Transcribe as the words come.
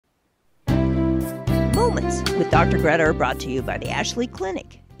Balance with Dr. Greta are brought to you by the Ashley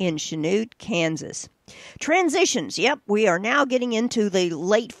Clinic in Chanute, Kansas. Transitions. Yep, we are now getting into the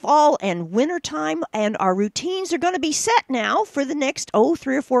late fall and winter time, and our routines are going to be set now for the next,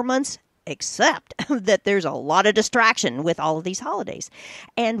 3 or 4 months, except that there's a lot of distraction with all of these holidays.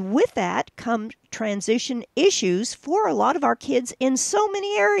 And with that come transition issues for a lot of our kids in so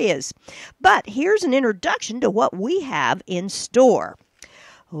many areas. But here's an introduction to what we have in store.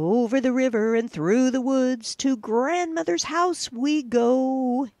 Over the river and through the woods to grandmother's house we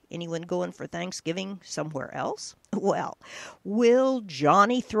go. Anyone going for Thanksgiving somewhere else? Well, will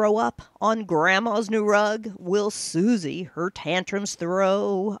Johnny throw up on Grandma's new rug? Will Susie her tantrums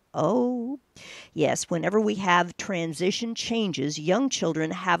throw? Oh, yes, whenever we have transition changes, young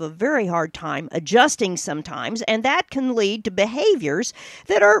children have a very hard time adjusting sometimes, and that can lead to behaviors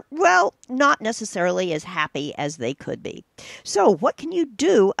that are, well, not necessarily as happy as they could be. So what can you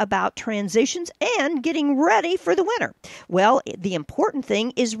do about transitions and getting ready for the winter? Well, the important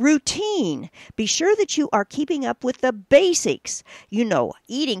thing is routine. Be sure that you are keeping up with the basics. You know,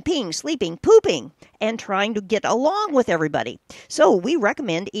 eating, peeing, sleeping, pooping, and trying to get along with everybody. So we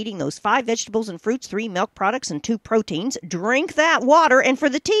recommend eating those 5 vegetables and fruits, 3 milk products, and 2 proteins. Drink that water. And for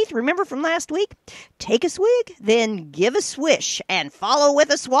the teeth, remember from last week? Take a swig, then give a swish, and follow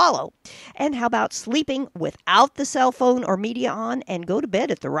with a swallow. And how about sleeping without the cell phone or media on and go to bed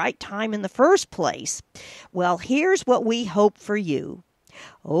at the right time in the first place? Well, here's what we hope for you.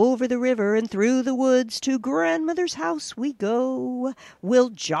 Over the river and through the woods to grandmother's house we go. Will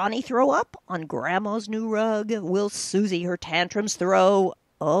Johnny throw up on Grandma's new rug? Will Susie her tantrums throw?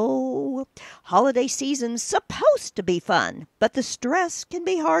 Oh, holiday season's supposed to be fun, but the stress can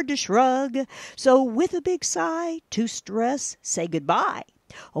be hard to shrug. So with a big sigh, to stress say goodbye,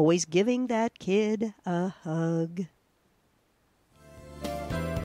 always giving that kid a hug.